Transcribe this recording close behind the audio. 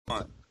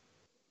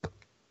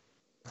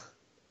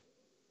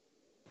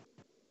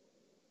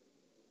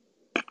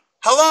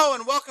Hello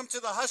and welcome to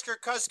the Husker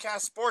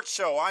Cuzcast Sports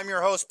Show. I'm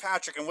your host,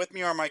 Patrick, and with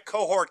me are my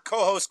cohort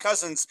co-host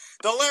cousins,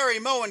 the Larry,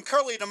 Moe, and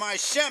Curly to my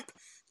Shemp,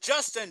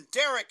 Justin,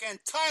 Derek, and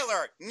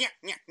Tyler.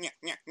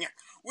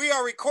 We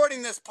are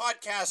recording this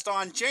podcast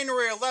on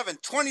January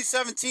 11th,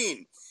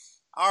 2017.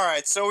 All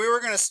right, so we were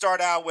going to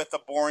start out with a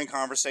boring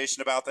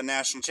conversation about the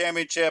national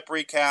championship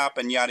recap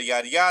and yada,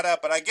 yada, yada,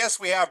 but I guess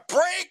we have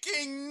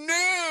breaking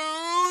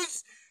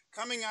news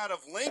coming out of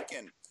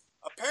Lincoln.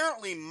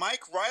 Apparently,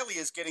 Mike Riley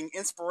is getting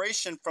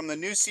inspiration from the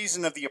new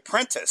season of The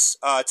Apprentice.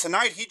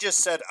 Tonight, he just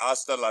said,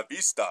 hasta la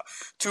vista,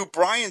 to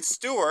Brian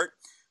Stewart,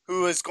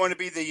 who is going to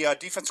be the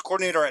defense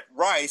coordinator at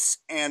Rice,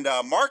 and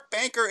Mark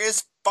Banker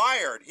is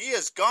fired. He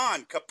is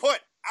gone,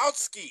 kaput,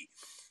 outski,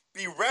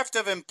 bereft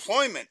of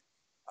employment.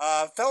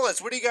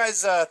 Fellas, what are you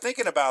guys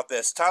thinking about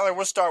this? Tyler,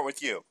 we'll start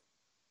with you.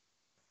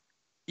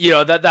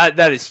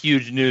 That is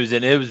huge news,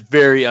 and it was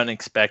very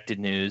unexpected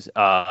news,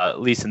 at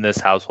least in this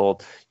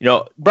household.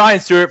 Brian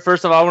Stewart,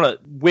 first of all, I want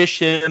to wish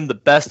him the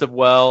best of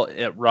well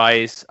at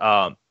Rice.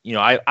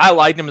 I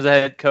liked him as a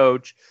head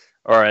coach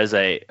or as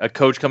a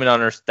coach coming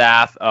on our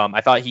staff.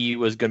 I thought he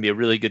was going to be a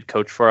really good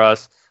coach for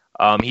us.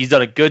 He's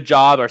done a good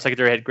job. Our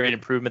secondary had great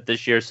improvement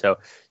this year, so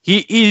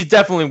he's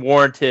definitely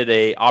warranted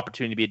an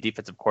opportunity to be a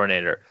defensive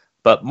coordinator.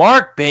 But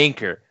Mark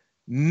Banker,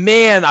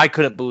 man, I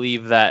couldn't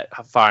believe that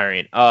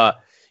firing.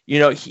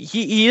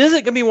 He isn't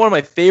going to be one of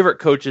my favorite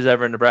coaches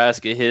ever in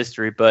Nebraska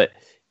history, but,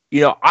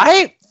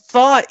 I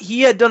thought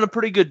he had done a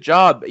pretty good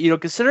job,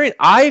 considering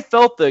I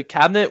felt the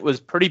cabinet was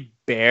pretty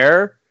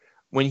bare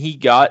when he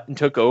got and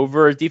took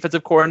over as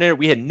defensive coordinator.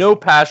 We had no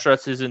pass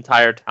rush his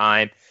entire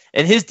time,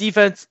 and his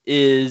defense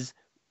is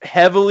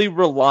heavily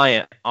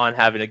reliant on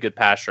having a good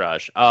pass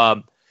rush.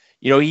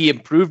 He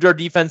improved our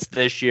defense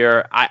this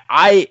year.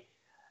 I'm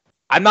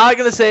not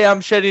going to say I'm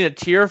shedding a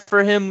tear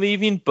for him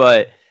leaving,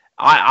 but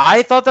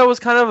I thought that was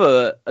kind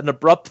of an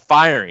abrupt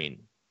firing.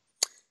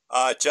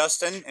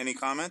 Justin, any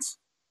comments?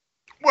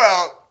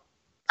 Well,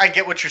 I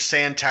get what you're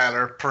saying,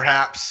 Tyler,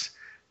 perhaps.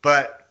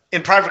 But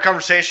in private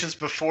conversations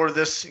before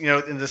this,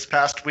 in this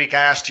past week,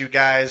 I asked you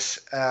guys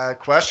a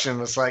question.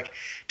 It was like,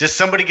 does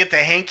somebody get the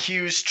Hank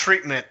Hughes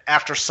treatment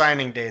after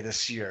signing day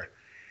this year?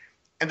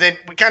 And then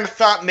we kind of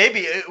thought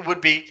maybe it would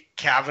be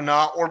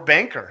Kavanaugh or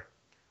Banker.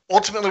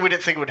 Ultimately, we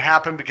didn't think it would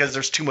happen because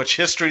there's too much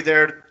history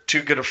there,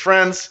 too good of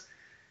friends.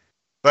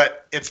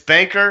 But it's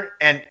Banker,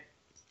 and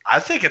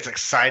I think it's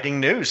exciting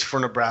news for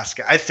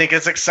Nebraska. I think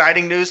it's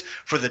exciting news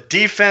for the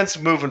defense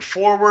moving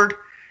forward.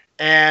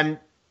 And,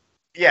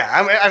 yeah,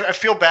 I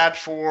feel bad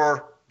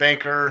for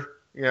Banker.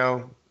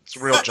 It's a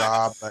real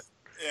job.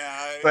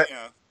 But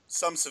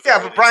some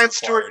severity. Yeah, but Brian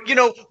Stewart,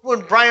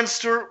 when Brian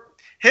Stewart,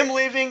 him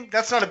leaving,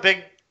 that's not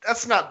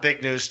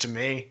big news to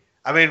me.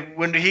 I mean,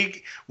 when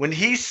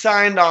he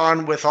signed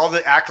on with all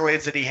the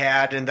accolades that he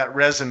had in that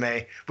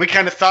resume, we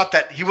kind of thought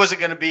that he wasn't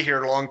going to be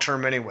here long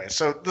term anyway.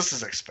 So this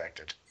is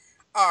expected.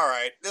 All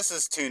right, this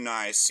is too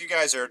nice. You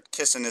guys are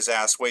kissing his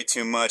ass way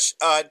too much.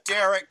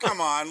 Derek, come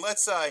on,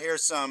 let's hear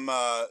some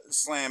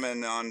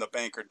slamming on the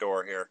Banker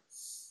door here.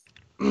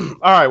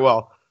 All right,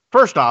 well,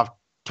 first off,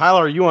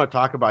 Tyler, you want to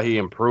talk about he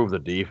improved the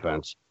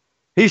defense.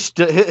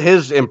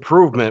 His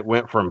improvement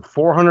went from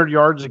 400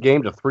 yards a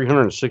game to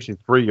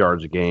 363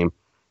 yards a game.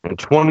 And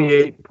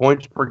 28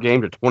 points per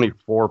game to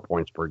 24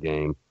 points per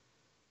game.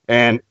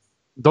 And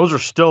those are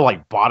still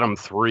like bottom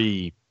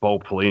three Bo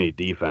Pelini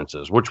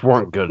defenses, which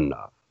weren't good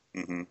enough.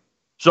 Mm-hmm.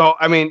 So,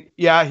 I mean,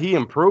 yeah, he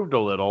improved a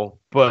little,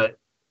 but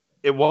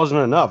it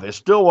wasn't enough. It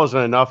still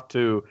wasn't enough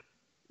to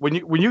when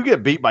you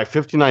get beat by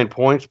 59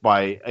 points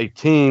by a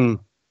team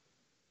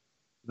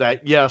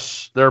that,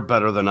 yes, they're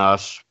better than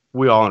us.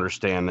 We all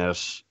understand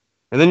this.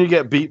 And then you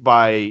get beat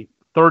by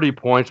 30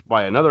 points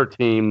by another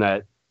team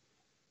that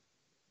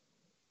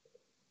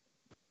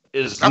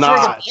That's where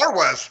the bar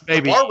was.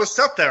 Maybe. The bar was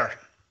set there.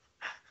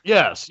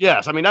 Yes.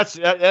 I mean,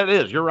 that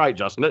is. You're right,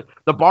 Justin.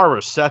 The bar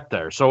was set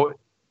there. So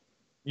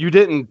you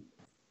didn't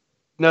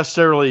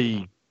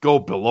necessarily go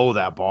below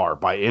that bar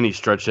by any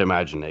stretch of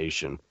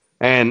imagination.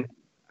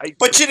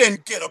 But you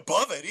didn't get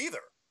above it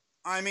either.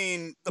 I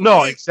mean,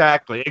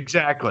 exactly.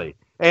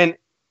 And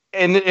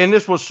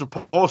this was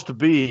supposed to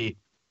be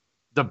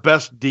the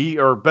best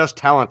best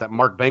talent that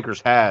Mark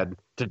Banker's had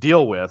to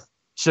deal with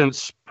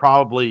since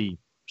probably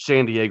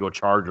San Diego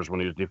Chargers when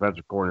he was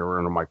defensive coordinator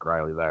under Mike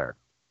Riley there.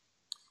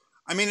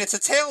 I mean, it's a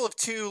tale of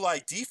two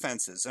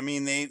defenses. I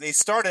mean, they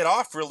started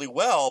off really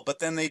well, but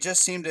then they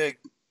just seemed to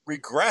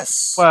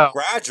regress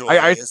gradually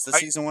as the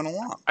season went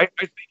along. I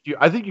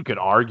think you could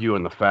argue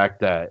in the fact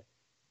that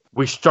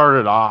we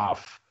started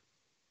off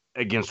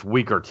against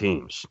weaker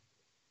teams.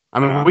 I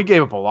mean, we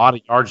gave up a lot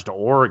of yards to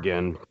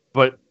Oregon,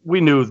 but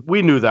we knew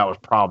that was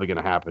probably going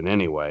to happen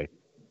anyway.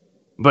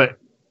 But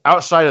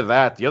outside of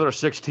that, the other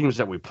 6 teams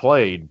that we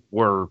played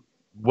were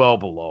well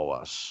below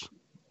us,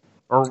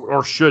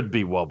 or should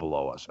be well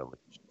below us at least.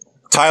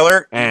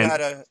 Tyler, and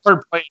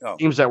started playing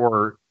teams that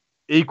were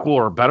equal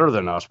or better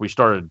than us. We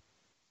started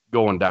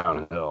going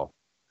downhill.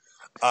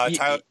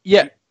 Tyler,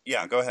 yeah,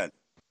 go ahead.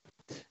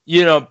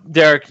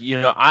 Derek,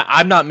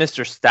 I'm not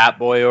Mr. Stat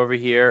Boy over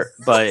here,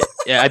 but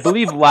I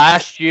believe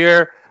last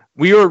year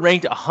we were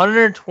ranked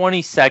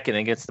 122nd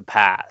against the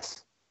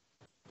pass.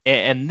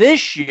 And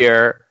this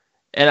year,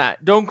 and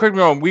don't correct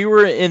me wrong, we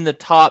were in the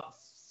top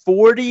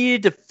 40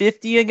 to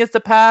 50 against the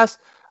pass.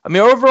 I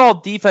mean, our overall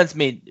defense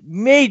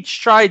made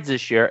strides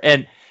this year.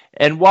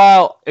 And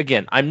while,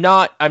 again, I'm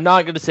not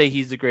going to say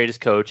he's the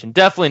greatest coach and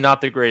definitely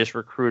not the greatest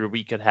recruiter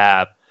we could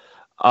have,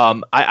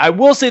 I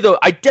will say, though,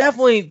 I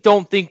definitely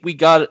don't think we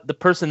got the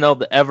personnel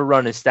to ever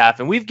run his staff.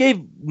 And we've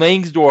gave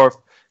Langsdorff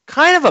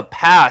kind of a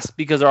pass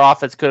because our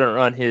offense couldn't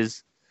run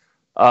his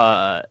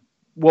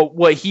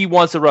what he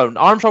wants to run.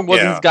 Armstrong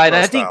wasn't his guy. And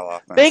I think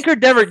Banker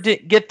never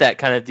did get that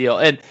kind of deal.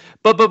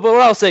 But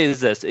what I'll say is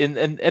this. And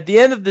at the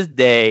end of the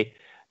day,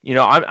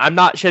 I'm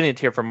not shedding a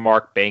tear for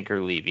Mark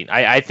Banker leaving.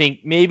 I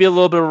think maybe a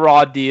little bit of a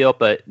raw deal,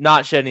 but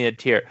not shedding a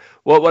tear.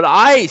 What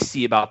I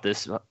see about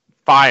this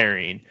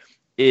firing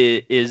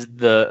is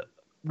the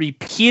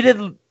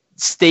repeated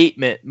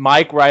statement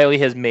Mike Riley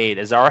has made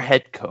as our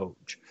head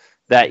coach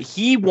that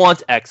he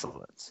wants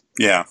excellence.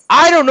 Yeah.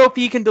 I don't know if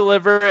he can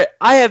deliver it.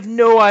 I have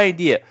no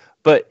idea.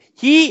 But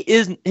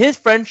his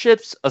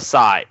friendships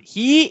aside,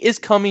 he is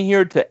coming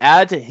here to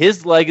add to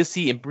his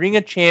legacy and bring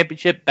a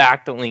championship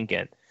back to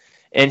Lincoln.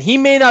 And he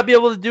may not be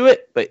able to do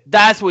it, but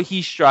that's what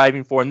he's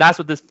striving for, and that's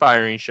what this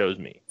firing shows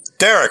me.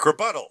 Derek,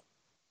 rebuttal.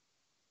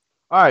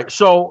 All right,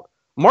 so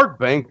Mark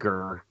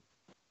Banker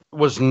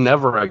was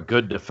never a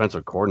good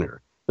defensive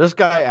coordinator. This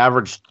guy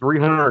averaged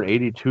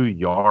 382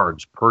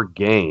 yards per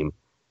game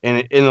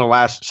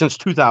since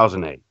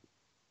 2008,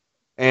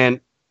 and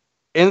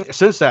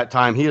since that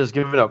time he has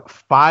given up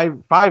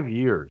five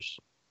years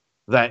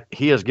that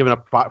he has given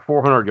up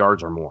 400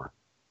 yards or more,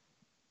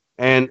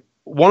 and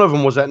one of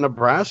them was at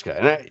Nebraska.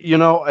 And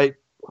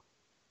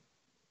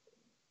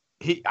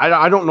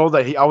I don't know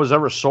that I was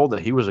ever sold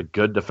that he was a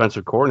good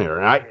defensive coordinator,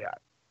 and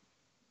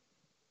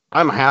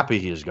I'm happy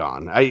he's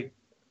gone. I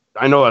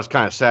know that's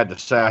kind of sad to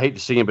say. I hate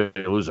to see him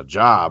lose a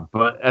job,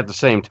 but at the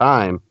same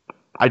time,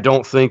 I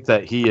don't think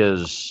that he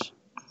was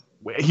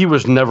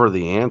never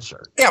the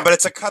answer. Yeah, but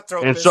it's a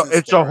cutthroat business.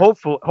 And so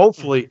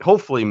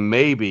hopefully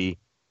maybe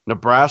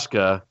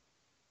Nebraska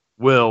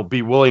will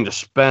be willing to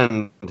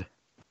spend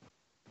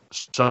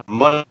some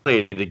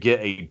money to get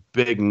a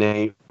big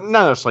name,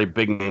 not necessarily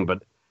big name,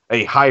 but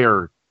a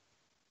higher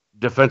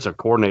defensive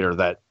coordinator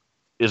that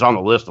is on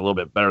the list a little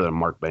bit better than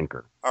Mark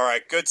Banker. All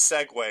right, good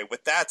segue.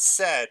 With that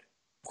said,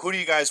 who do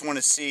you guys want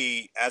to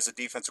see as a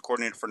defensive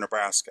coordinator for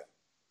Nebraska?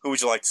 Who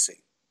would you like to see?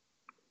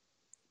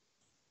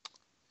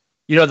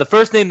 The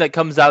first name that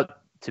comes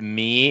out to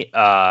me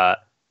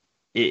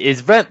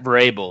is Brent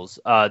Vrabels,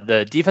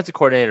 the defensive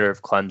coordinator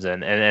of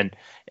Clemson, and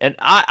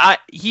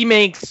he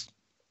makes,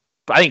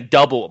 I think,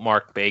 double what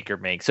Mark Baker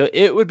makes. So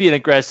it would be an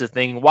aggressive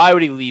thing. Why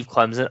would he leave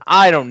Clemson?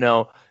 I don't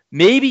know.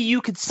 Maybe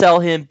you could sell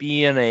him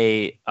being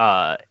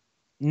a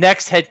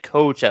next head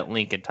coach at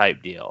Lincoln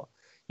type deal.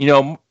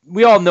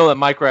 We all know that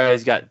Mike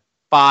Riley's got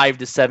 5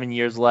 to 7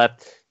 years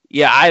left.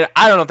 Yeah,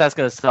 I don't know if that's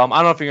going to sell him. I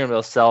don't know if you're going to be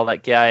able to sell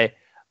that guy.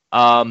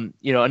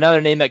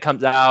 Another name that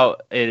comes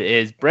out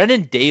is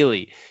Brendan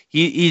Daly.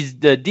 He's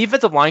the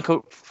defensive line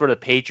coach for the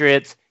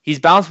Patriots. He's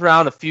bounced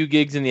around a few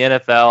gigs in the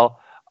NFL.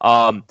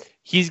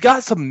 He's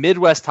got some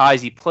Midwest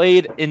ties. He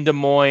played in Des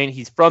Moines.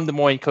 He's from Des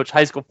Moines, coached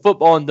high school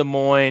football in Des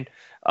Moines,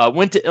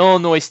 went to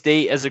Illinois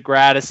State as a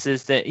grad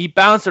assistant. He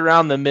bounced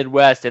around the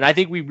Midwest, and I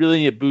think we really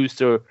need to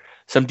boost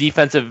some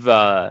defensive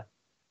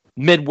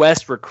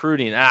Midwest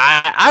recruiting.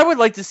 I would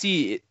like to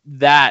see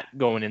that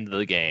going into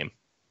the game.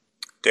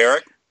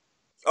 Derek?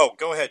 Oh,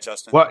 go ahead,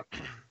 Justin. What?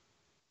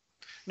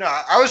 No,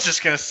 I was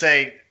just going to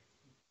say,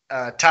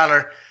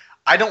 Tyler,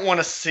 I don't want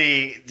to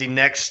see the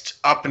next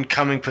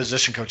up-and-coming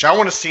position coach. I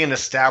want to see an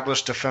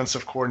established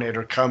defensive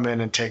coordinator come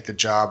in and take the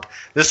job.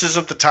 This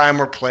isn't the time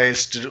or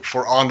place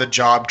for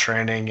on-the-job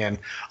training and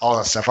all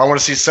that stuff. I want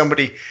to see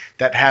somebody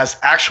that has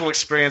actual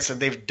experience and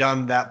they've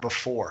done that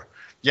before.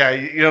 Yeah,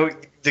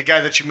 the guy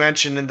that you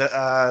mentioned in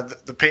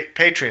the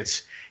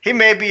Patriots, he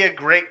may be a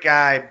great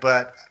guy,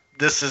 but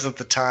this isn't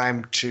the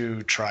time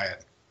to try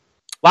it.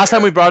 Last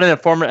time we brought in a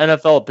former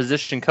NFL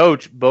position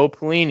coach, Bo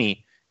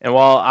Pelini. And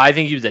while I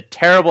think he was a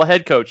terrible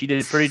head coach, he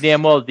did pretty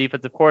damn well as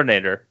defensive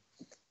coordinator.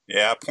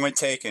 Yeah, point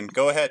taken.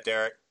 Go ahead,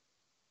 Derek.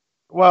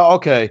 Well,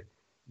 okay.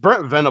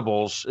 Brent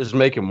Venables is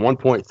making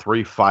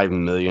 $1.35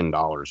 million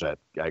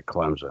at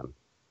Clemson.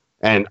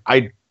 And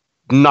I'm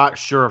not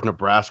sure if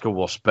Nebraska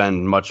will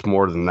spend much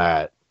more than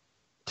that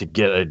to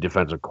get a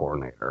defensive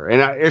coordinator.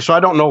 And so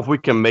I don't know if we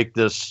can make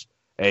this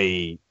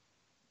a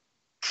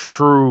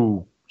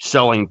true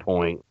selling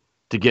point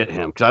to get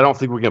him, because I don't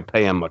think we can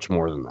pay him much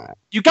more than that.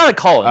 You got to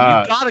call him.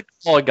 You got to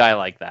call a guy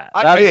like that.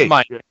 I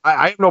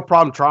have no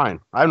problem trying.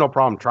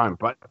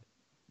 But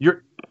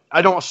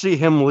I don't see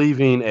him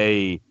leaving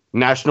a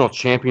national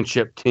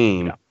championship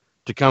team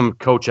to come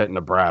coach at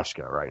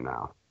Nebraska right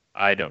now.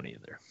 I don't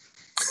either.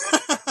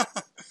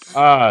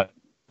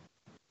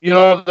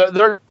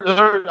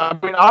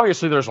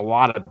 Obviously there's a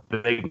lot of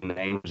big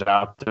names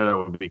out there that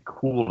would be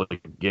cool to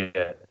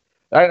get.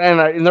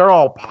 And they're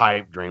all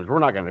pipe dreams. We're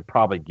not going to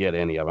probably get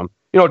any of them.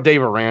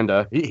 Dave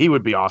Aranda, he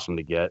would be awesome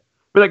to get.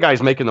 But that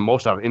guy's making the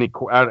most out of any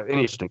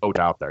assistant coach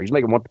out there. He's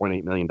making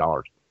 $1.8 million.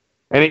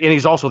 And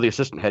he's also the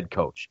assistant head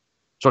coach.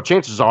 So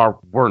chances are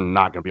we're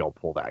not going to be able to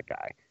pull that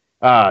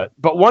guy.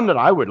 But one that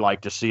I would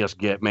like to see us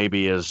get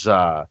maybe is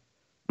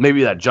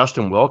maybe that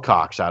Justin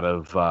Wilcox out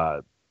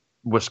of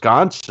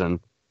Wisconsin.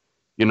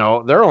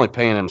 They're only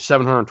paying him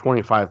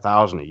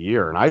 $725,000 a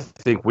year. And I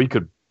think we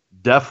could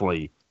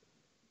definitely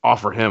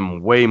offer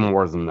him way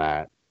more than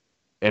that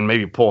and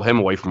maybe pull him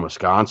away from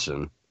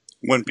Wisconsin.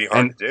 Wouldn't be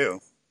hard to do.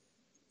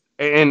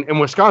 And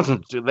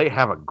Wisconsin, they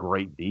have a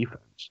great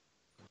defense.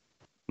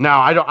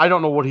 Now, I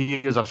don't know what he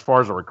is as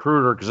far as a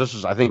recruiter, because this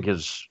is, I think,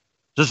 his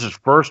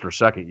first or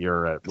second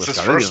year at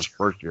Wisconsin. I think it's his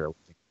first year.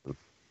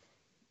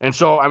 And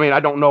so, I mean, I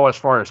don't know as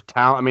far as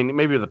talent. I mean,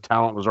 maybe the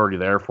talent was already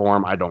there for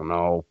him. I don't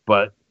know.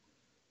 But,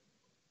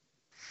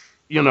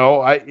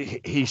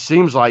 he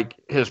seems like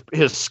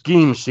his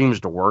scheme seems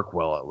to work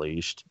well, at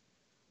least.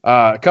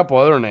 A couple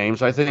other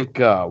names. I think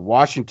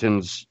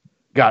Washington's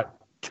got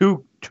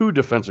two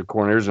defensive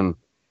coordinators, and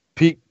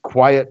Pete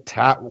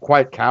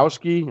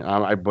Kwiatkowski.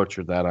 I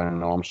butchered that. I don't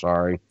know. I'm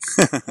sorry.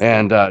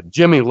 And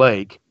Jimmy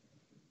Lake,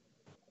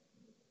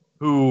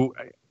 who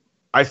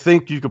I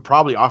think you could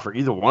probably offer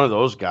either one of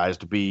those guys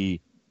to be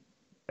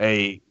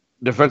a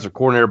defensive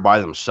coordinator by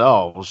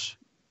themselves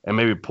and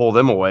maybe pull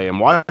them away. And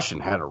Washington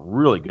had a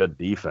really good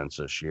defense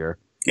this year.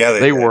 Yeah,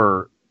 they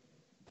were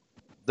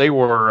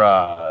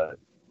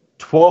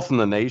 12th in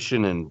the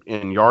nation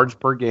in yards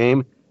per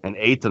game and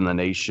 8th in the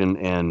nation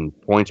in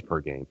points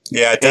per game.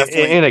 Yeah,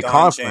 definitely. In a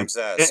conference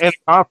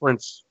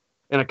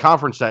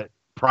that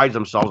prides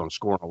themselves on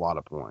scoring a lot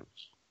of points.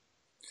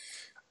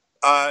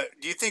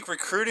 Do you think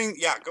recruiting?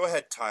 Yeah, go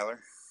ahead,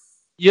 Tyler.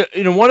 Yeah,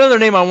 one other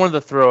name I wanted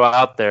to throw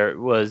out there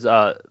was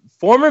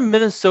former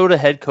Minnesota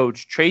head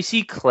coach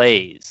Tracy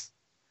Claeys.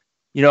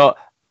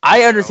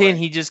 I understand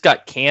he just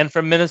got canned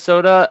from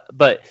Minnesota,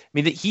 but I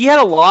mean he had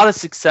a lot of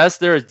success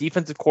there as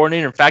defensive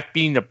coordinator. In fact,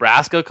 beating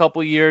Nebraska a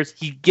couple of years,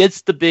 he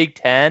gets the Big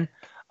Ten,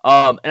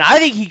 and I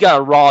think he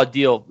got a raw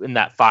deal in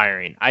that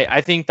firing.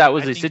 I think that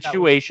was a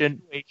situation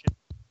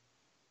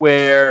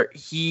where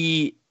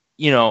he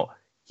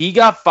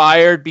got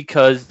fired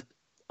because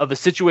of a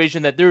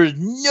situation that there was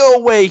no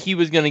way he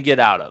was going to get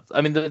out of.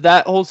 I mean,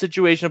 that whole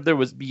situation up there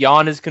was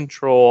beyond his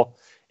control,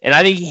 and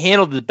I think he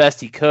handled it the best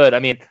he could. I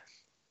mean,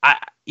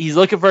 he's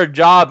looking for a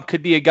job.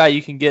 Could be a guy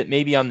you can get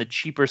maybe on the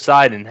cheaper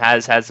side and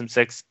has had some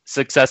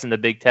success in the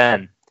Big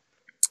Ten.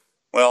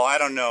 Well, I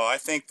don't know. I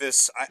think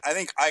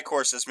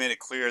Eichhorst has made it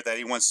clear that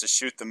he wants to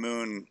shoot the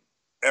moon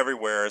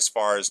everywhere as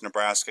far as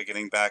Nebraska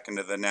getting back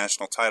into the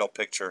national title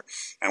picture.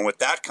 And with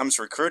that comes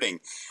recruiting,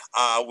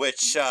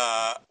 which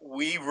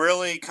we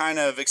really kind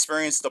of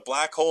experienced the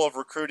black hole of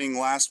recruiting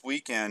last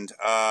weekend.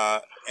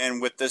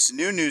 And with this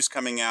new news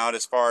coming out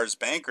as far as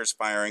bankers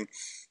firing,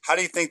 how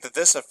do you think that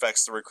this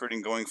affects the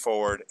recruiting going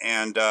forward?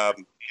 And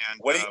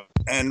what do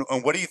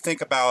you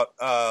think about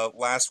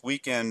last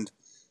weekend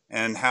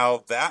and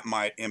how that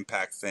might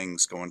impact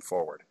things going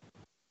forward?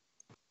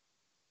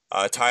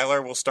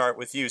 Tyler, we'll start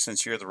with you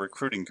since you're the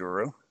recruiting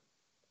guru.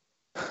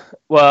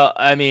 Well,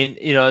 I mean,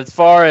 as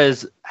far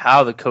as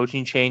how the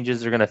coaching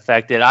changes are going to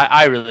affect it,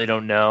 I really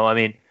don't know. I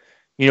mean,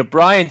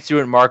 Brian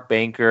Stewart and Mark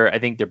Banker, I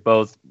think they're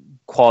both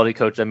quality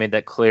coaches. I made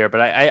that clear, but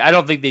I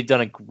don't think they've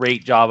done a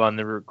great job on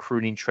the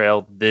recruiting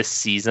trail this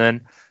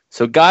season.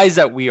 So guys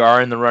that we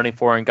are in the running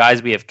for and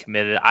guys we have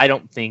committed, I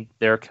don't think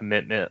their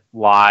commitment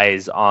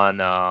lies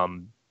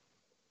on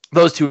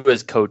those two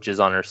as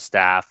coaches on our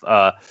staff.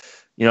 I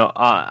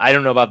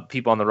don't know about the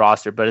people on the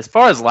roster, but as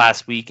far as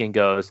last weekend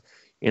goes,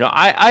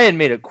 I had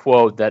made a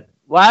quote that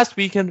last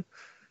weekend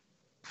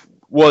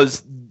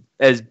was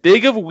as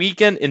big of a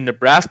weekend in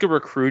Nebraska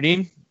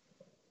recruiting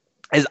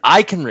as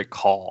I can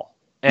recall.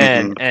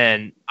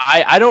 And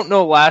I don't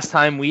know last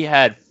time we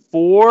had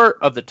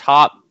 4 of the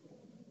top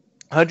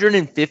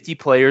 150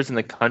 players in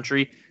the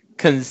country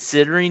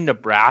considering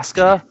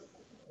Nebraska.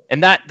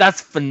 And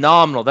that's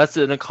phenomenal. That's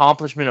an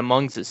accomplishment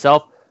amongst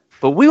itself.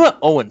 But we went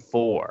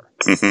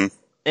 0-4.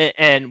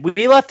 And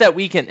we left that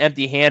weekend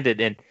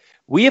empty-handed, and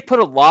we have put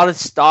a lot of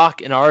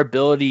stock in our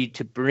ability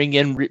to bring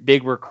in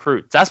big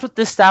recruits. That's what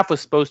this staff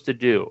was supposed to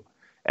do.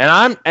 And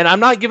I'm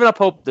not giving up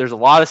hope. There's a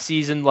lot of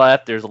season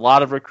left. There's a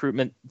lot of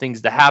recruitment things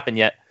to happen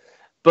yet.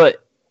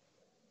 But,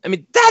 I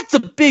mean, that's a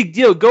big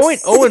deal. Going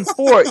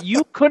 0-4,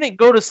 you couldn't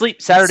go to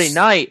sleep Saturday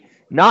night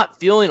not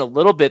feeling a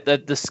little bit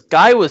that the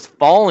sky was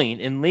falling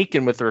in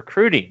Lincoln with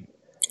recruiting.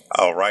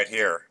 Oh, right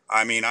here.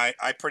 I mean, I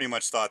pretty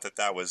much thought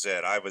that was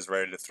it. I was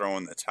ready to throw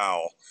in the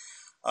towel.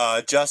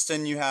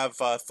 Justin, you have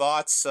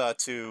thoughts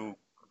to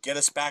get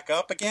us back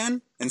up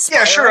again? Inspire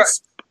yeah, sure.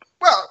 us?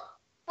 Well,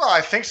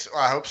 I think so.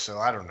 I hope so.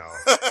 I don't know.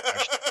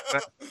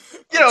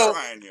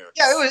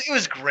 It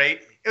was great.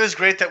 It was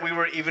great that we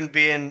were even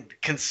being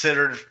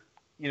considered,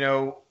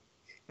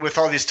 with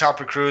all these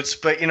top recruits.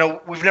 But,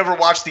 we've never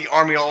watched the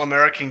Army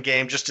All-American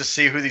game just to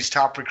see who these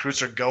top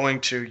recruits are going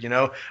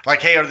to,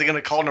 Like, hey, are they going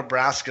to call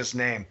Nebraska's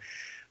name?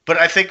 But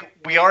I think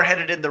we are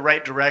headed in the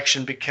right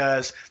direction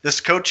because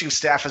this coaching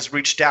staff has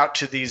reached out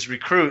to these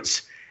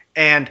recruits,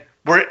 and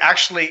we're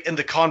actually in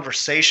the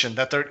conversation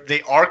that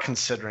they are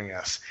considering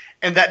us.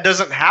 And that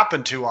doesn't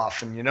happen too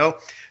often, you know.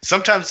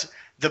 Sometimes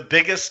the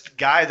biggest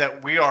guy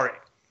that we are,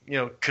 you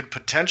know, could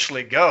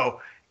potentially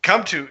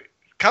come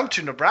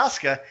to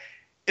Nebraska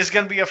is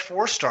going to be a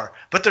 4-star.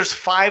 But there's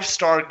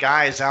 5-star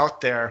guys out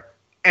there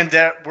and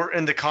that we're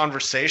in the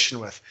conversation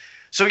with.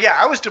 So yeah,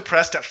 I was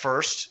depressed at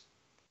first.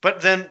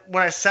 But then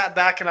when I sat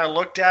back and I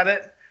looked at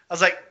it, I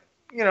was like,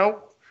 you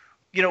know,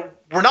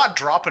 we're not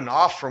dropping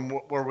off from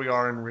where we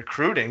are in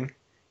recruiting.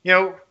 You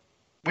know,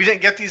 we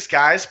didn't get these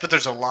guys, but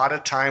there's a lot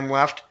of time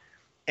left.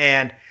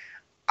 And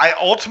I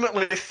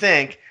ultimately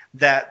think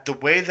that the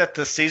way that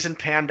the season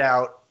panned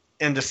out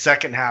in the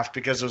second half,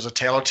 because it was a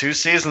tale of two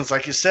seasons,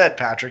 like you said,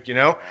 Patrick, you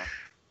know,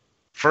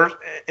 first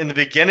in the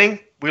beginning,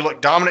 we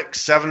looked dominant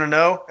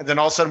 7-0, and then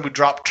all of a sudden we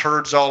dropped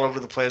turds all over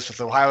the place with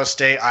Ohio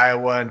State,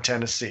 Iowa, and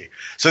Tennessee.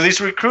 So these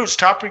recruits,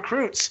 top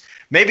recruits,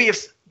 maybe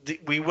if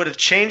we would have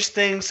changed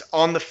things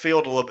on the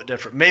field a little bit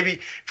different. Maybe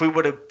if we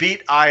would have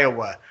beat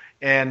Iowa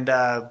and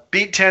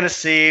beat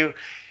Tennessee,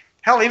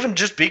 hell, even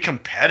just be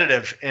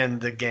competitive in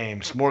the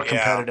games, more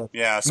competitive.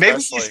 Yeah, maybe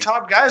these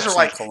top guys are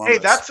like, Columbus. hey,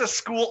 that's a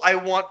school I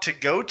want to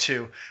go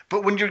to.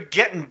 But when you're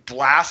getting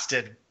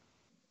blasted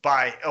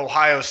by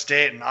Ohio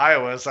State and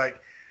Iowa, it's like,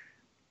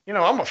 you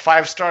know, I'm a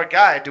 5-star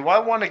guy. Do I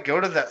want to go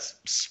to that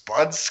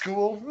spud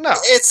school? No.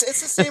 It's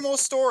the same old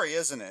story,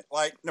 isn't it?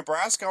 Like,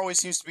 Nebraska always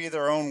seems to be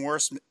their own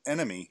worst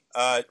enemy.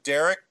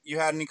 Derek, you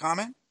had any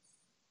comment?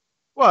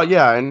 Well,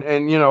 yeah,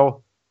 and you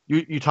know,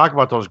 you talk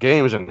about those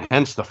games, and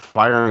hence the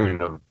firing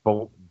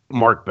of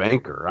Mark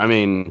Banker. I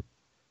mean,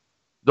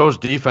 those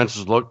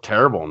defenses looked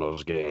terrible in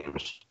those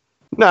games.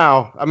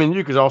 Now, I mean,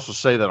 you could also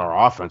say that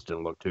our offense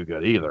didn't look too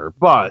good either,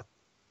 but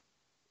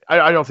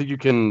I don't think you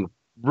can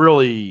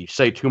really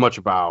say too much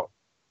about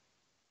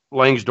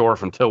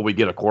Langsdorf until we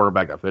get a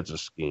quarterback that fits a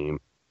scheme.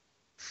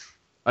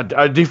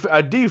 A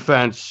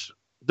defense,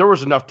 there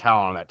was enough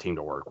talent on that team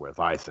to work with,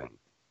 I think.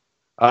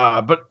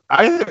 But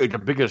I think the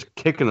biggest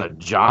kick in the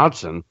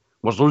Johnson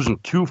was losing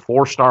 2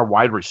 4-star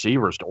wide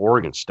receivers to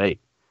Oregon State.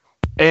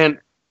 And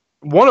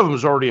one of them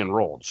is already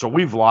enrolled, so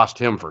we've lost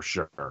him for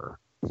sure.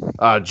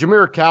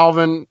 Jameer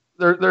Calvin,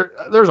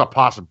 there's a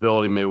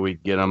possibility maybe we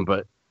get him,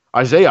 but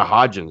Isaiah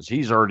Hodgins,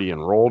 he's already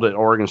enrolled at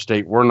Oregon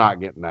State. We're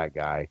not getting that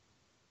guy.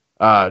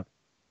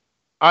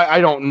 I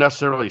don't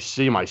necessarily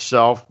see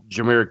myself,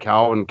 Jameer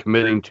Calvin,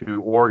 committing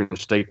to Oregon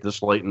State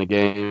this late in the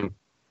game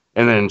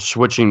and then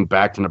switching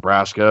back to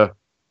Nebraska.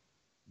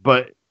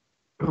 But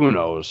who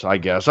knows, I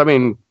guess. I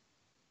mean,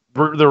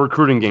 the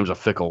recruiting game's a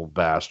fickle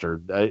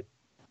bastard.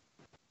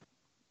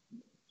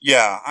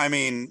 Yeah, I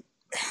mean,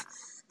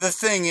 the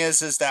thing is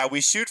that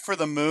we shoot for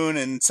the moon,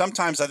 and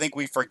sometimes I think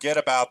we forget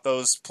about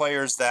those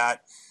players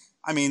that,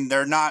 I mean,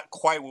 they're not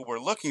quite what we're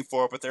looking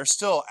for, but they're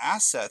still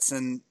assets,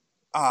 and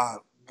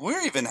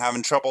we're even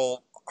having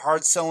trouble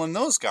hard selling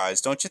those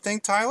guys, don't you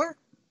think, Tyler?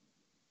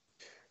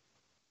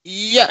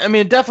 Yeah, I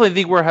mean, definitely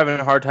think we're having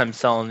a hard time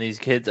selling these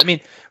kids. I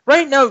mean,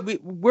 right now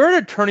we're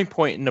at a turning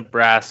point in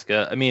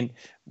Nebraska. I mean,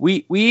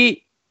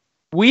 we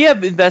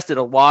have invested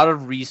a lot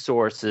of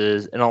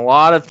resources and a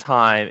lot of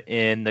time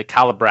in the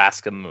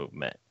Calabrasca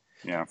movement,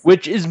 yeah,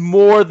 which is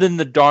more than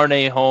the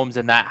Darnay homes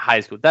in that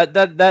high school.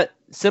 That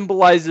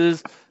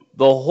symbolizes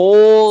the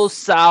whole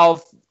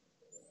south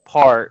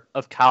part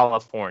of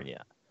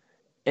California,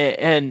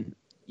 and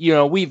you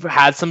know, we've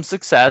had some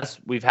success,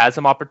 we've had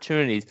some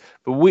opportunities,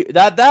 but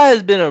that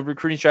has been a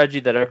recruiting strategy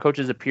that our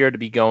coaches appear to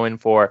be going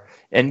for.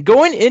 And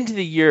going into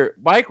the year,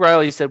 Mike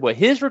Riley said what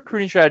his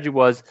recruiting strategy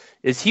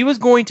is he was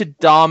going to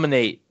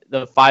dominate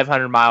the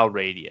 500-mile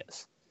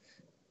radius.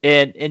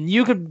 And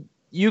you can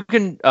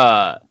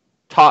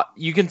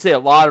say a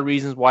lot of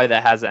reasons why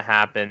that hasn't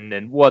happened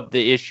and what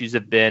the issues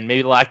have been.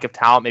 Maybe lack of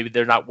talent, maybe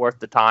they're not worth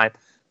the time.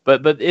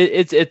 But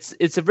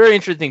it's a very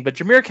interesting thing. But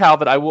Jameer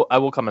Calvin, I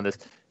will come on this.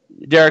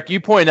 Derek, you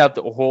pointed out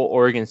the whole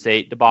Oregon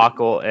State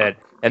debacle,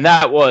 and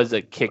that was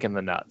a kick in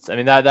the nuts. I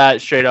mean,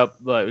 that straight up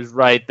was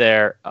right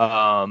there.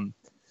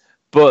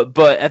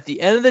 But at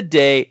the end of the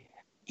day,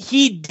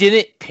 he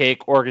didn't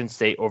pick Oregon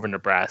State over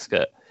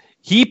Nebraska.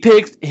 He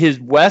picked his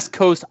West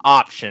Coast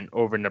option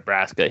over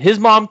Nebraska. His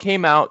mom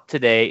came out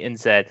today and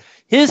said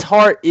his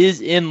heart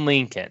is in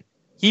Lincoln.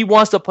 He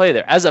wants to play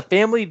there. As a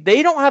family,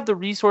 they don't have the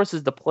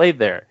resources to play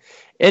there.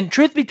 And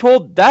truth be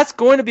told, that's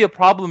going to be a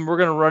problem we're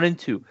going to run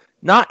into.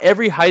 Not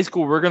every high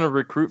school we're going to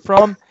recruit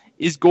from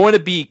is going to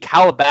be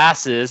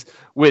Calabasas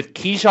with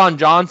Keyshawn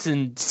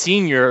Johnson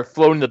Sr.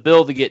 floating the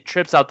bill to get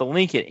trips out to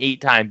Lincoln 8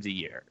 times a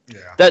year.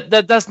 Yeah.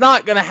 That's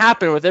not going to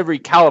happen with every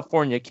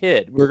California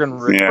kid we're going to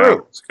recruit. Yeah,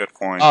 that's a good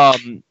point.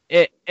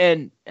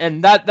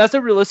 And that's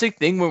a realistic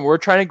thing when we're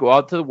trying to go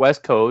out to the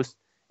West Coast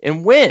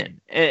and win.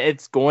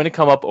 It's going to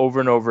come up over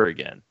and over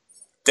again.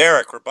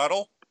 Derek,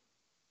 rebuttal?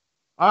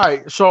 All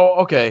right, so,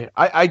 okay,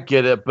 I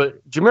get it,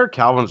 but Jameer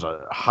Calvin's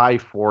a high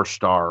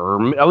 4-star,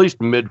 or at least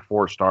mid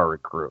 4-star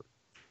recruit.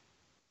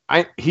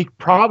 He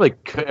probably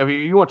could, I mean,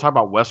 you want to talk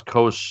about West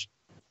Coast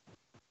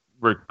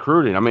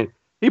recruiting. I mean,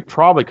 he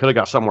probably could have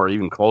got somewhere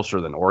even closer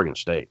than Oregon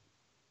State.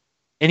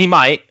 And he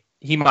might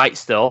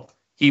still.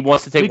 He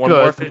wants to take one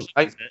more fish.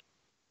 I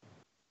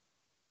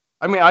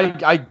mean,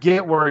 I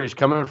get where he's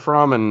coming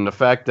from and the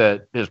fact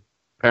that his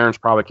parents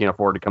probably can't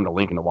afford to come to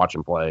Lincoln to watch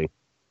him play.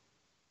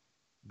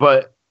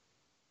 But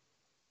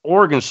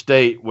Oregon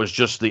State was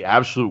just the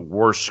absolute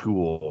worst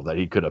school that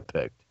he could have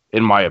picked,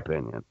 in my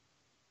opinion.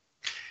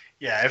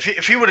 Yeah, if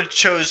he would have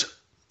chose,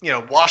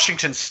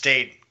 Washington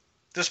State,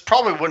 this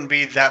probably wouldn't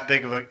be that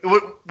big of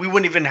we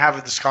wouldn't even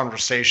have this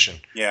conversation.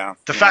 Yeah.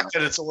 The fact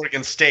that it's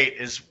Oregon State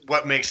is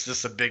what makes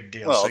this a big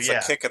deal. Well, so, it's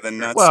a kick of the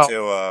nuts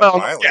to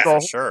Wiley,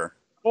 for sure.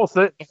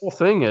 The whole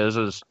thing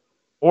is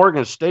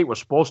Oregon State was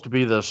supposed to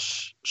be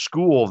this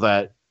school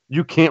that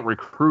you can't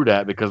recruit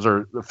at because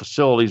the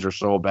facilities are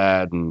so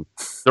bad and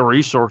the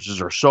resources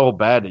are so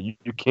bad that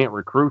you can't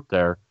recruit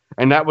there.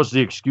 And that was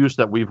the excuse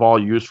that we've all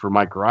used for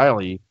Mike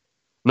Riley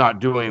not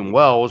doing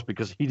well, was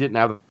because he didn't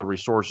have the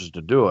resources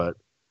to do it.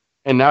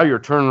 And now you're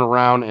turning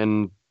around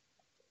and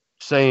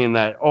saying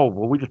that,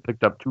 we just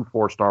picked up 2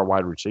 4-star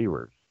wide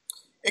receivers.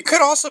 It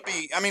could also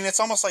be, it's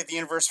almost like the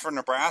inverse for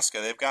Nebraska.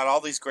 They've got all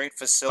these great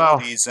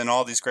facilities and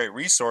all these great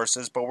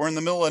resources, but we're in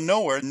the middle of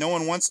nowhere. No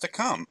one wants to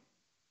come.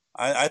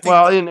 I think.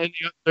 Well, and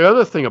the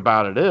other thing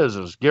about it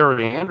is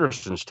Gary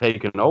Anderson's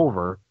taken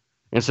over,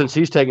 and since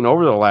he's taken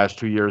over the last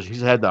 2 years,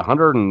 he's had the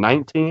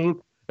 119th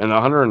and the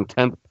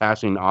 110th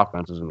passing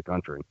offenses in the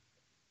country.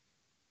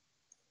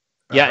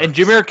 Yeah, and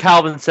Jameer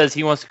Calvin says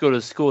he wants to go to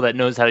a school that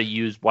knows how to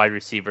use wide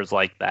receivers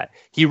like that.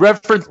 He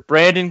referenced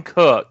Brandon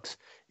Cooks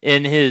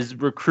in his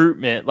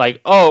recruitment,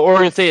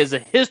 Oregon State has a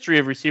history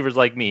of receivers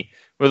like me,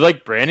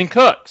 with Brandon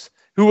Cooks,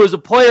 who was a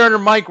player under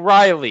Mike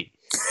Riley.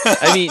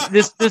 I mean,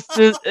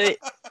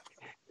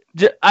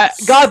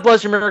 God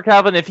bless Jameer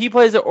Calvin. If he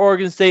plays at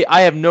Oregon State, I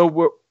have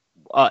no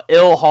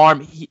ill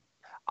harm.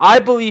 I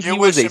believe he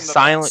was a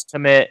silent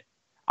commit.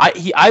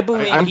 I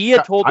believe he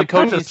had told the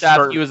coaching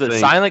staff he was a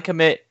silent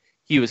commit.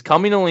 He was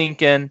coming to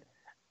Lincoln.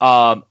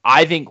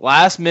 I think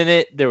last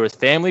minute there was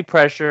family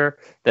pressure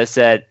that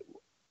said,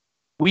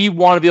 we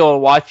want to be able to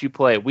watch you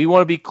play. We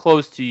want to be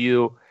close to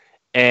you.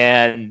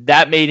 And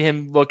that made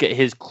him look at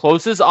his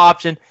closest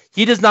option.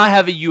 He does not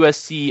have a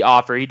USC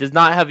offer. He does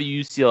not have a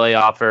UCLA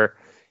offer.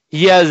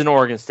 He has an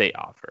Oregon State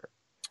offer.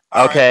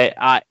 Okay.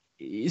 Right.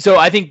 So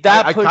I think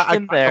that pushed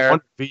him there.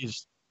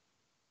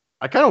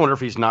 I kind of wonder if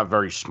he's not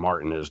very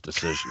smart in his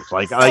decisions.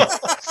 Maybe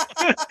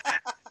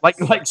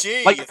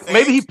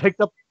he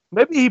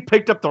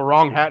picked up the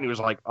wrong hat and he was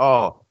like,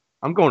 "Oh,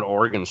 I'm going to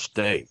Oregon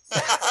State."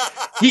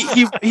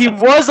 He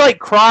was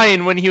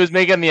crying when he was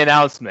making the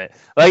announcement.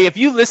 If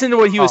you listen to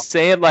what he was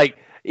saying,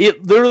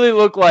 it literally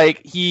looked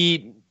like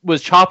he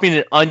was chopping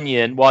an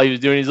onion while he was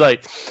doing it. He's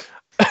like,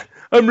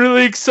 I'm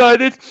really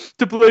excited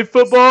to play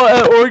football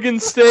at Oregon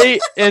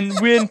State and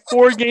win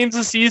 4 games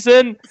a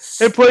season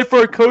and play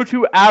for a coach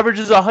who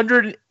averages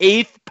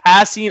 108th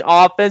passing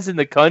offense in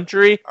the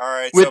country. All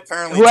right, so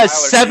apparently who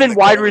has 7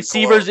 wide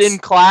receivers in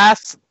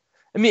class.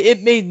 I mean,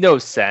 it made no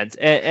sense.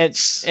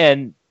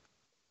 And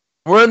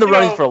we're in the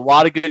running for a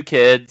lot of good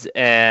kids,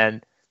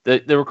 and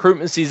the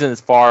recruitment season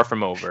is far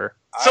from over.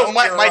 So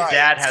my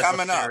dad has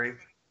a theory.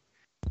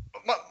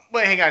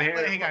 Wait, hang on here.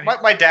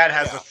 My dad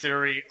has a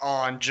theory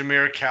on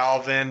Jameer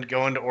Calvin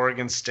going to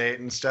Oregon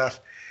State and stuff.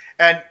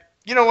 And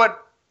you know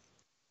what?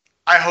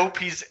 I hope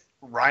he's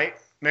right.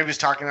 Maybe he's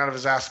talking out of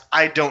his ass.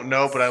 I don't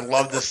know, but I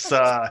love this.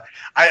 I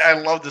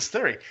love this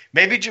theory.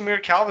 Maybe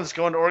Jameer Calvin's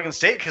going to Oregon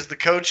State because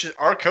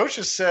our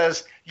coaches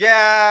says,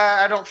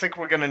 I don't think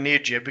we're going to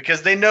need you,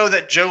 because they know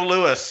that Joe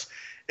Lewis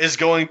is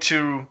going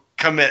to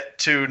commit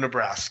to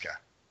Nebraska.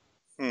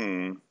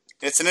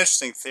 It's an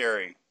interesting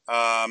theory.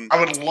 I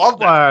would love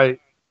that.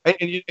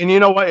 And you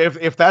know what?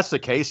 If that's the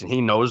case, and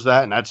he knows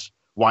that, and that's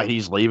why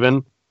he's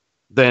leaving,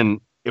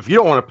 then if you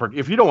don't want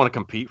to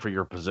compete for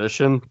your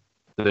position,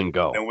 then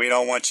go. And we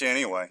don't want you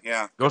anyway.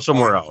 Yeah, go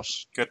somewhere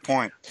else. Good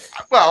point.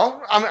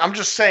 Well, I'm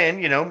just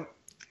saying,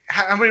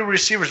 how many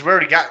receivers? We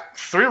already got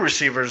 3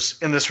 receivers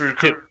in this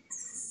recruit.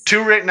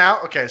 2 right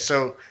now. Okay,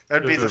 so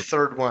that'd be the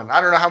 3rd one.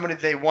 I don't know how many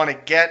they want to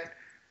get.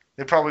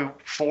 They probably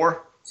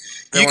 4.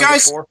 You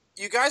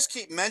guys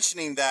keep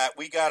mentioning that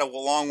we got a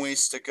long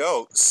ways to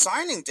go.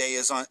 Signing day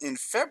is in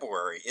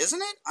February,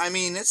 isn't it? I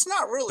mean, it's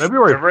not really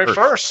February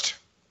 1st.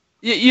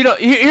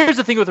 Here's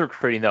the thing with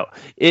recruiting, though,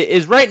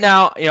 is right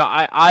now,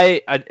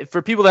 I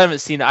for people that haven't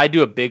seen it, I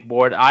do a big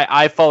board.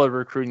 I follow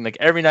recruiting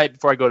every night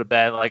before I go to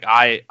bed.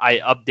 I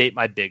update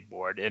my big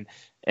board,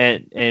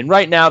 and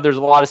right now there's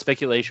a lot of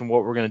speculation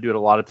what we're going to do at a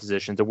lot of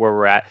positions and where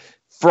we're at.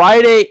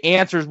 Friday,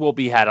 answers will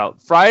be had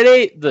out.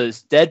 Friday, the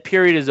dead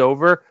period is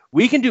over.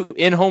 We can do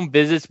in-home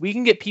visits. We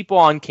can get people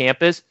on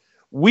campus.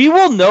 We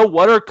will know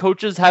what our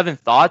coaches have in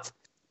thoughts.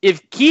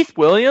 If Keith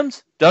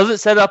Williams doesn't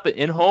set up an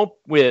in-home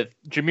with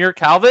Jameer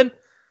Calvin,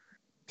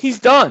 he's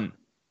done.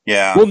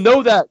 Yeah. We'll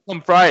know that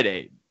come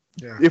Friday.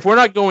 Yeah. If we're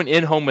not going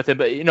in-home with him.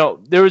 But,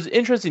 there was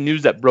interesting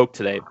news that broke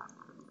today.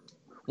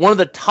 One of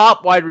the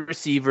top wide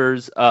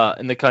receivers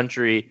in the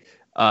country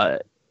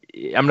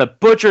I'm gonna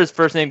butcher his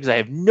first name because I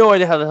have no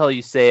idea how the hell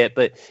you say it,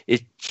 but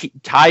it's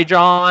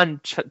Tyron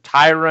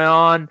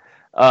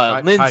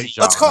Lindsey.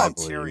 Let's call him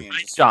believe. Tyrion,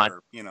 just John.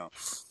 for, you know.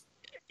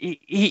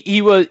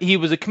 He was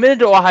committed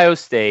to Ohio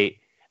State.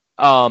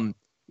 I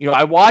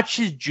watched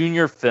his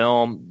junior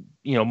film,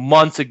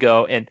 months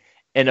ago, and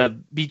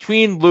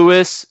between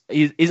Lewis,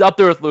 he's up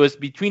there with Lewis.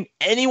 Between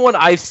anyone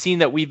I've seen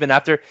that we've been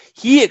after,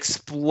 he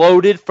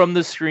exploded from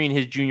the screen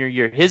his junior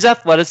year. His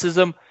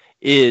athleticism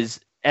is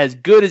as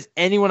good as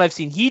anyone I've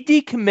seen. He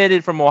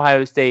decommitted from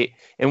Ohio State,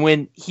 and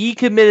when he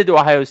committed to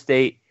Ohio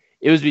State,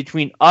 it was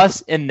between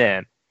us and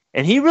them.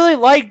 And he really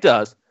liked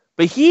us,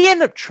 but he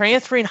ended up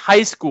transferring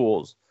high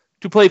schools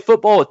to play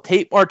football with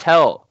Tate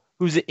Martell,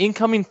 who's an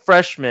incoming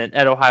freshman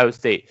at Ohio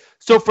State.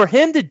 So for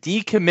him to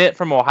decommit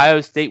from Ohio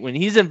State when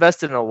he's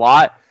invested in a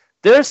lot,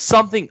 there's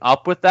something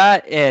up with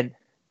that. And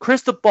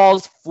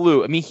Cristobal's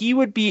flew. I mean, he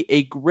would be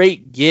a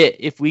great get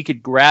if we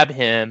could grab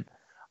him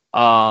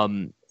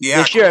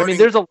this year. I mean,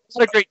 there's a lot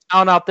of great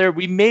talent out there.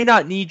 We may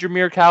not need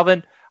Jameer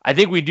Calvin. I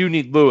think we do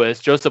need Lewis.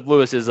 Joseph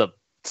Lewis is a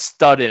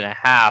stud and a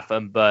half,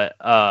 but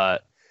I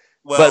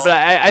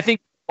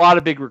think a lot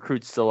of big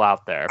recruits still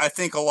out there. I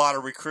think a lot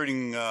of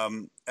recruiting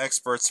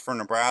experts for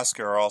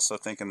Nebraska are also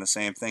thinking the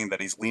same thing,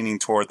 that he's leaning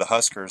toward the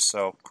Huskers.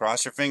 So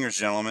cross your fingers,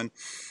 gentlemen.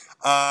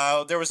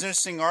 There was an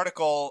interesting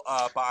article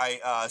by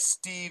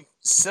Steve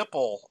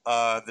Sipple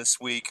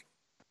this week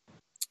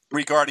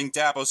regarding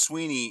Dabo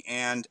Swinney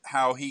and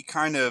how he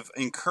kind of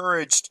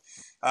encouraged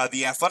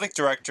the athletic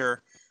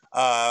director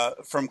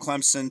from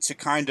Clemson to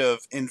kind of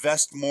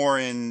invest more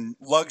in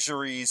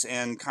luxuries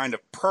and kind of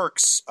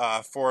perks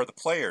for the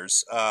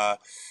players.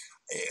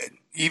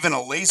 Even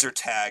a laser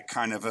tag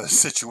kind of a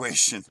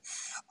situation.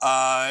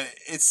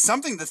 It's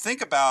something to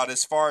think about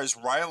as far as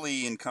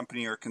Riley and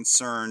company are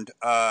concerned,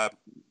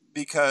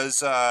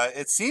 because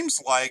it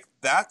seems like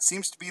that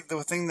seems to be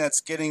the thing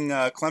that's getting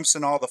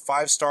Clemson all the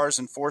 5-stars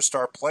and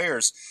 4-star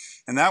players.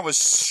 And that was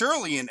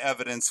surely in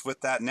evidence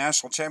with that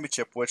national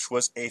championship, which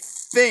was a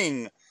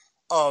thing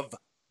of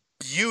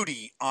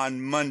beauty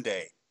on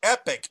Monday.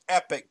 Epic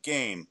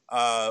game.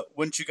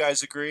 Wouldn't you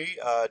guys agree?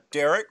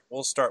 Derek,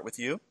 we'll start with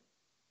you.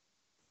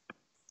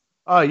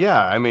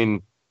 Yeah, I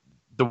mean,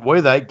 the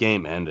way that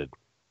game ended,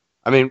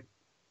 I mean,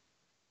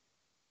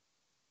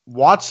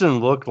 Watson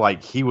looked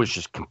like he was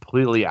just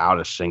completely out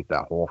of sync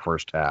that whole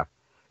first half.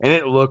 And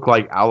it looked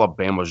like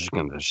Alabama was just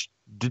going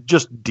to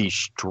just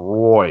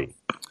destroy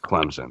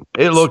Clemson.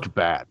 It looked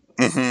bad.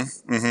 But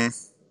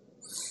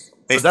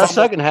that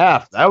second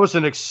half, that was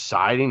an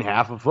exciting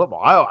half of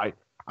football.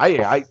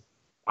 I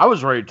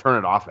was ready to turn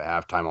it off at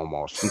halftime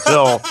almost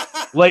until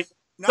late.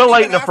 Not late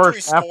even in the after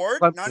first he half.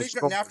 scored? Not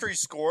even after he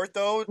scored,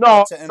 though?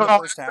 No, to end the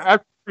first half?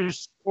 after he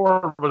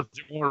scored was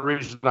the only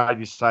reason I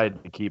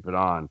decided to keep it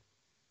on.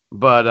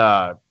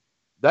 But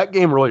that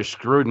game really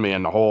screwed me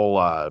in the whole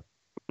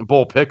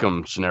Bull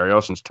Pick'em scenario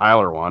since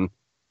Tyler won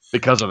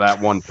because of that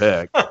one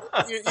pick.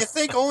 You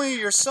think only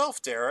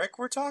yourself, Derek.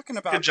 We're talking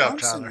about Good job,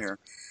 Clemson Tyler. here.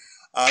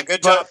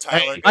 Good job,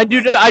 Tyler. I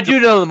do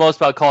know the most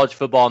about college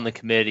football on the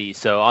committee,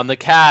 so on the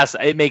cast,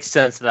 it makes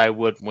sense that I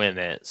would win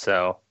it.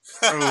 So,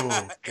 in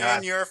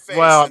your face,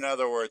 in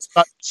other words.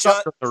 Not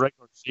for the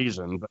regular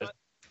season, but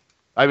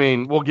I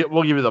mean, we'll give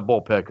you the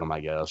Bull Pick'em,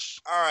 I guess.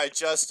 All right,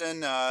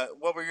 Justin.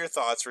 What were your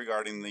thoughts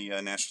regarding the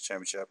national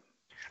championship?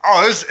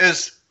 Oh,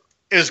 it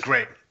was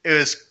great. It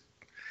was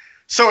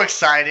so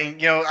exciting.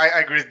 I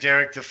agree with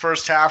Derek. The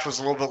first half was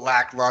a little bit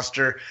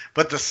lackluster,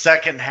 but the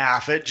second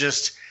half, it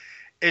just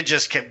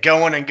kept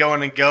going and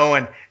going and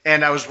going.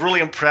 And I was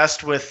really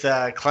impressed with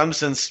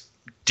Clemson's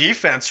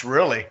defense,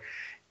 really.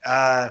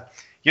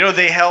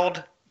 They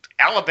held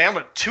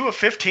Alabama 2 of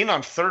 15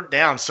 on third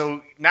down.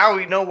 So now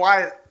we know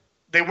why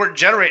they weren't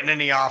generating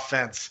any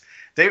offense.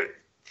 It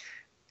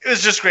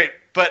was just great.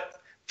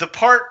 But the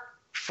part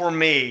for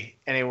me,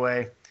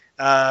 anyway,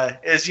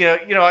 is,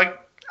 I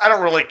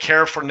don't really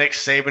care for Nick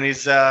Saban.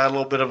 He's a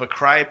little bit of a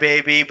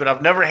crybaby, but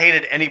I've never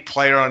hated any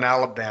player on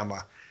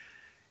Alabama.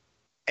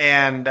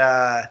 And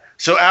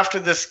so after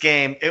this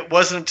game, it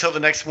wasn't until the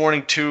next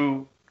morning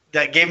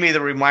that gave me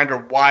the reminder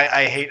why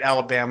I hate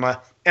Alabama,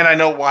 and I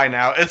know why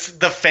now. It's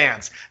the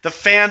fans. The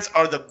fans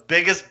are the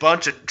biggest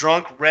bunch of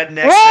drunk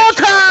rednecks I've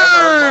ever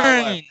heard in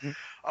my life.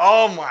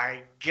 Oh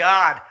my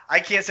God, I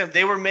can't say them.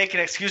 They were making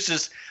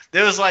excuses.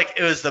 It was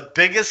the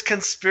biggest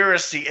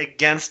conspiracy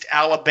against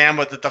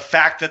Alabama, that the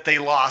fact that they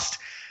lost.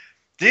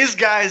 These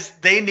guys,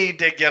 they need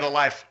to get a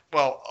life.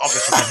 Well,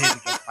 obviously they need to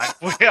get a life.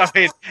 I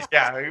mean,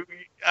 yeah.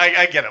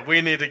 I get it.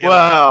 We need to get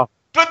Wow.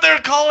 But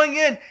they're calling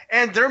in,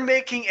 and they're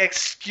making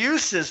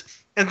excuses.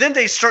 And then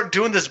they start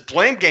doing this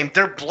blame game.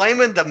 They're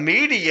blaming the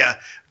media.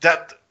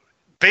 That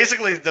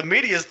basically the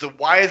media is the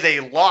why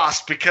they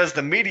lost, because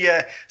the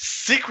media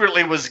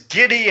secretly was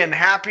giddy and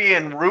happy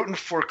and rooting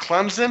for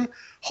Clemson.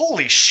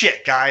 Holy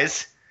shit,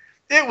 guys.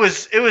 It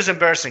was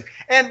embarrassing.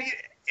 And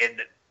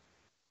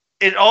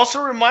it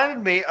also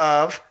reminded me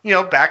of,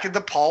 back in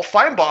the Paul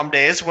Feinbaum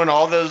days when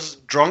all those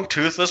drunk,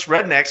 toothless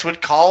rednecks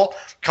would call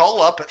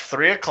up at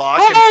 3 o'clock.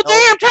 Oh,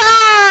 damn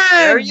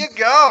time! There you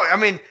go. I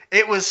mean,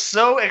 it was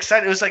so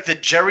exciting. It was like the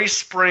Jerry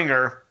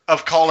Springer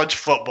of college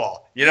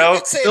football. You know, you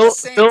could say the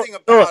same thing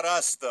about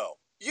us, though.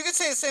 You could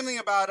say the same thing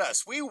about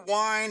us. We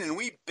whine and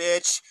we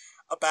bitch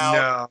about.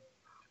 No.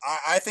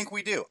 I think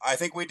we do. I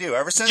think we do.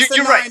 Ever since the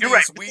you're 90s, right. You're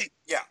right.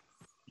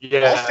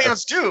 Yeah. All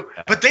fans do,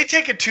 but they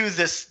take it to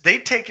this. They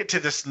take it to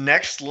this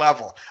next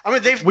level. I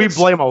mean, we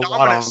blame a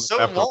lot on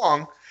so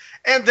long,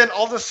 and then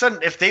all of a sudden,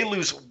 if they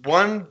lose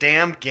one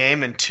damn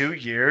game in 2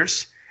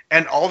 years,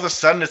 and all of a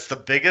sudden it's the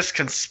biggest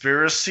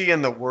conspiracy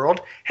in the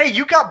world. Hey,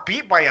 you got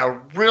beat by a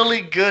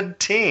really good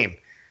team.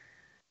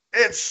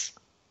 It's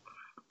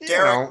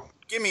Derek.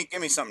 Give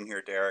me something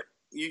here, Derek.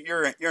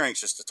 You're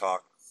anxious to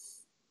talk.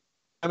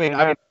 I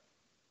mean,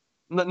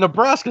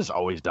 Nebraska's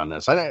always done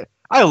this. I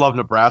love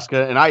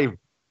Nebraska, and I've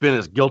been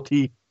as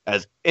guilty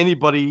as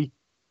anybody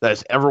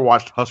that's ever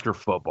watched Husker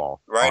football.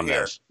 Right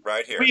here.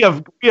 We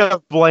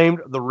have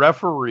blamed the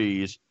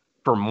referees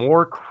for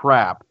more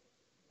crap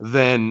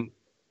than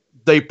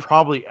they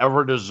probably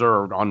ever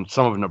deserved on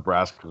some of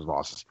Nebraska's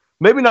losses.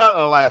 Maybe not in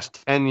the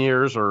last 10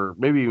 years or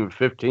maybe even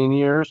 15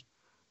 years,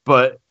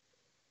 but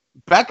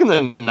back in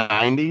the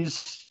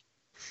 90s,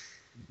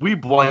 we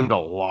blamed a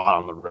lot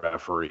on the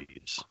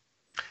referees.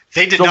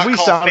 They did not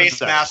call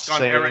face mask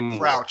on Eric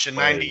Crouch in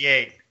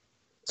 98.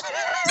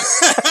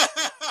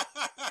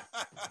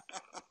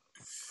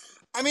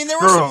 I mean, there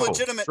were some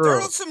legitimate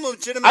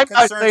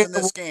concerns in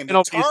this game.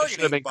 The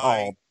targeting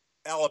by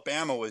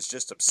Alabama was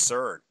just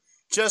absurd.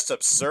 Just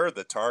absurd,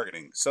 the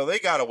targeting. So they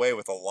got away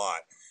with a lot.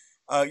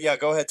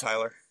 Go ahead,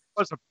 Tyler. It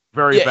was a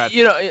very bad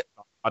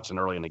watching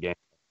early in the game.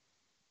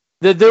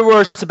 There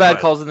were some bad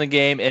calls in the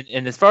game,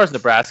 and as far as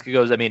Nebraska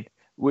goes, I mean,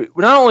 we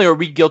not only are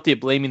we guilty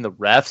of blaming the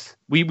refs,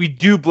 we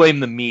do blame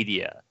the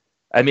media.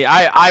 I mean,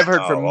 I've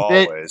heard from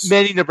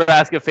many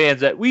Nebraska fans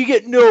that we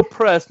get no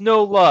press,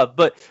 no love.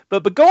 But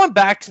going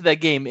back to that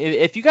game,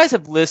 if you guys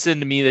have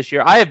listened to me this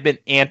year, I have been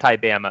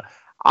anti-Bama.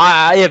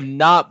 I have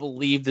not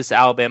believed this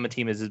Alabama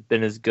team has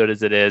been as good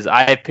as it is.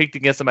 I have picked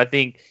against them, I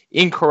think,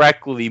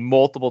 incorrectly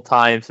multiple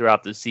times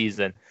throughout the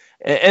season.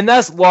 And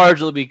that's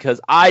largely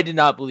because I did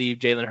not believe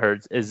Jalen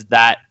Hurts is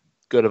that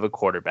good of a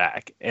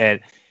quarterback.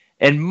 And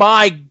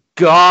my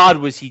God,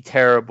 was he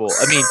terrible.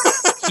 I mean,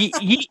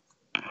 he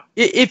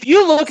if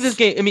you look at this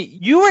game, I mean,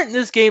 you were in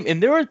this game,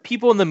 and there were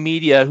people in the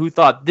media who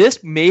thought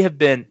this may have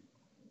been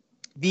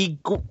the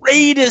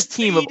greatest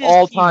team of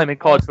all time in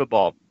college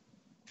football.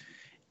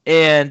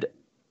 And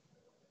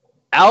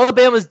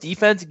Alabama's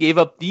defense gave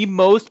up the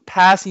most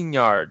passing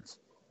yards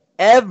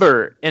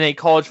ever in a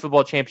college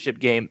football championship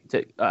game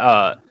to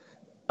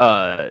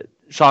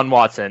Sean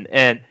Watson.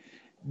 And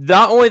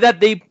not only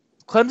that,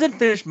 Clemson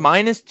finished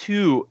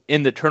 -2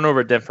 in the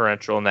turnover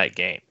differential in that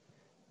game.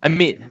 I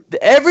mean,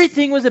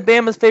 everything was in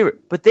Bama's favor,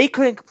 but they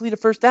couldn't complete a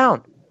first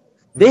down.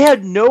 They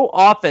had no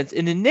offense.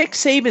 And in Nick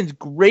Saban's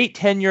great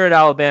tenure at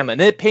Alabama, and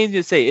it pains me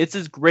to say, it's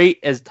as great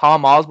as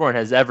Tom Osborne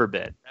has ever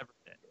been.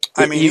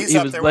 I mean, he's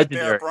up there with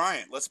Bear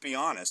Bryant. Let's be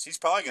honest. He's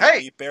probably going to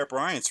beat Bear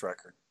Bryant's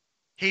record.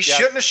 He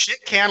shouldn't have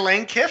shit-canned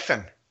Lane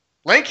Kiffin.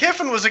 Lane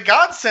Kiffin was a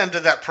godsend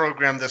to that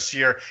program this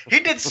year. He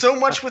did so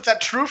much with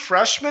that true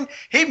freshman.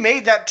 He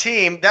made that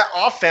team, that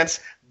offense,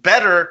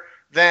 better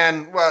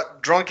than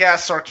what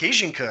drunk-ass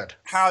Sarkisian could.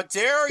 How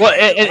dare you? How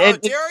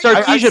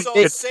dare you insult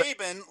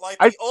Saban like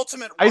the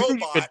ultimate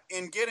robot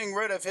in getting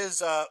rid of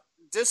his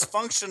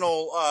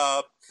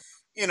dysfunctional,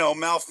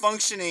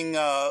 malfunctioning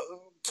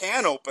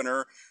can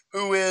opener,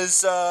 who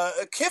is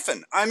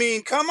Kiffin. I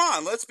mean, come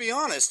on, let's be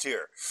honest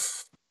here.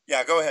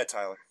 Yeah, go ahead,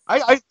 Tyler.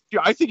 I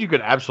think you could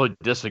absolutely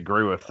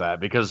disagree with that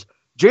because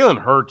Jalen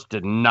Hurts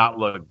did not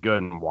look good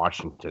in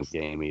Washington's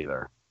game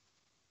either.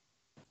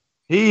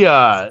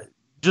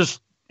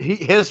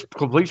 His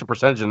completion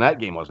percentage in that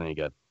game wasn't any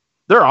good.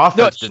 Their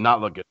offense did not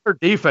look good. Their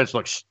defense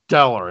looked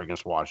stellar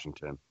against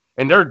Washington,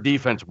 and their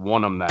defense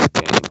won them that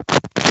game.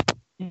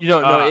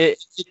 It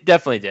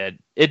definitely did.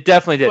 It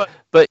definitely did.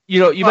 But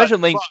you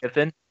mentioned Lane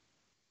Kiffin.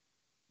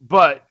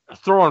 But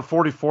throwing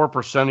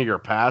 44% of your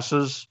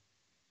passes,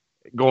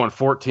 going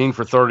 14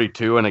 for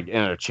 32 in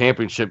a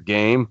championship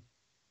game,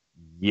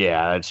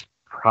 yeah, it's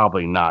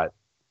probably not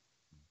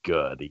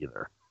good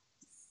either.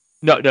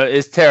 No,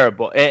 it's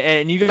terrible.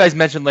 And you guys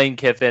mentioned Lane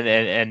Kiffin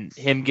and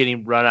him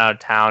getting run out of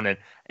town, and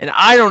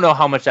I don't know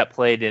how much that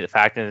played in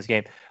fact in this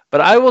game.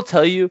 But I will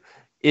tell you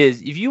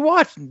is if you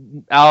watch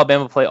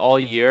Alabama play all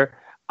year,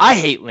 I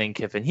hate Lane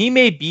Kiffin. He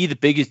may be the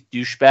biggest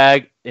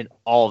douchebag in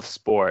all of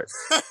sports.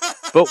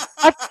 But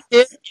watch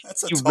him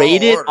be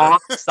rated on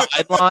the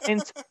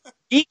sidelines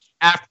week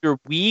after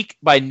week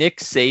by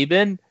Nick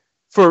Saban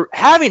for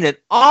having an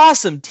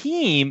awesome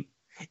team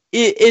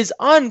is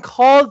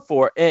uncalled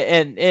for.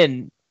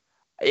 And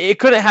it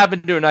couldn't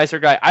happen to a nicer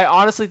guy. I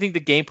honestly think the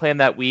game plan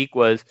that week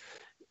was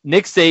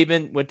Nick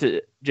Saban went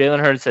to Jalen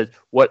Hurts and said,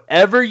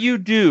 whatever you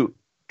do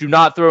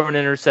not throw an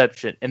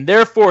interception. And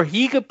therefore,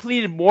 he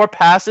completed more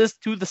passes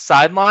to the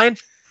sideline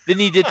than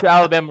he did to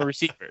Alabama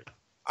receivers.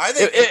 I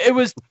think it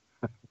was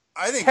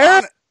I think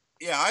terrible.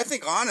 Yeah, I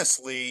think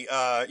honestly,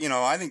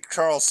 I think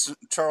Charles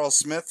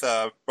Smith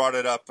brought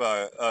it up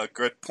a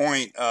good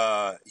point.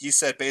 He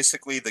said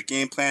basically the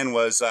game plan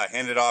was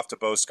handed off to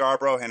Bo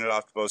Scarborough, handed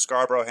off to Bo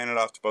Scarborough, handed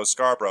off to Bo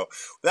Scarborough.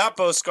 Without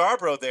Bo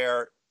Scarborough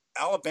there,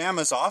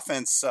 Alabama's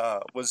offense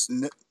was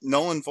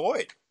null and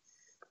void.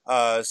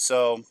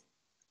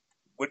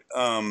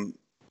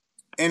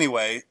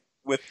 Anyway,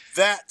 with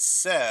that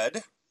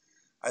said,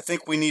 I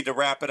think we need to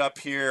wrap it up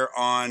here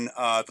on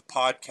the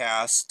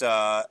podcast.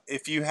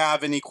 If you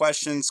have any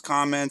questions,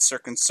 comments, or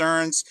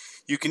concerns,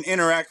 you can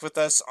interact with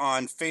us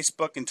on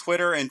Facebook and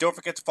Twitter. And don't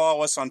forget to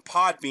follow us on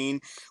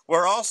Podbean.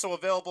 We're also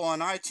available on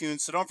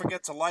iTunes, so don't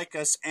forget to like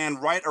us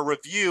and write a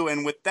review.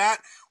 And with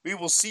that, we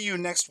will see you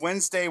next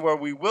Wednesday where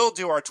we will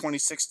do our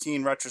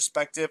 2016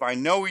 retrospective. I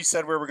know we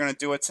said we were going to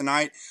do it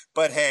tonight,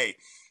 but hey,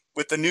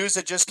 with the news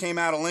that just came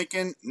out of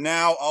Lincoln,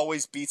 now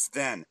always beats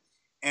then.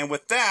 And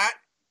with that,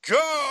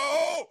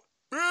 go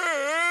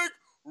Big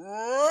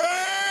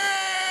Red!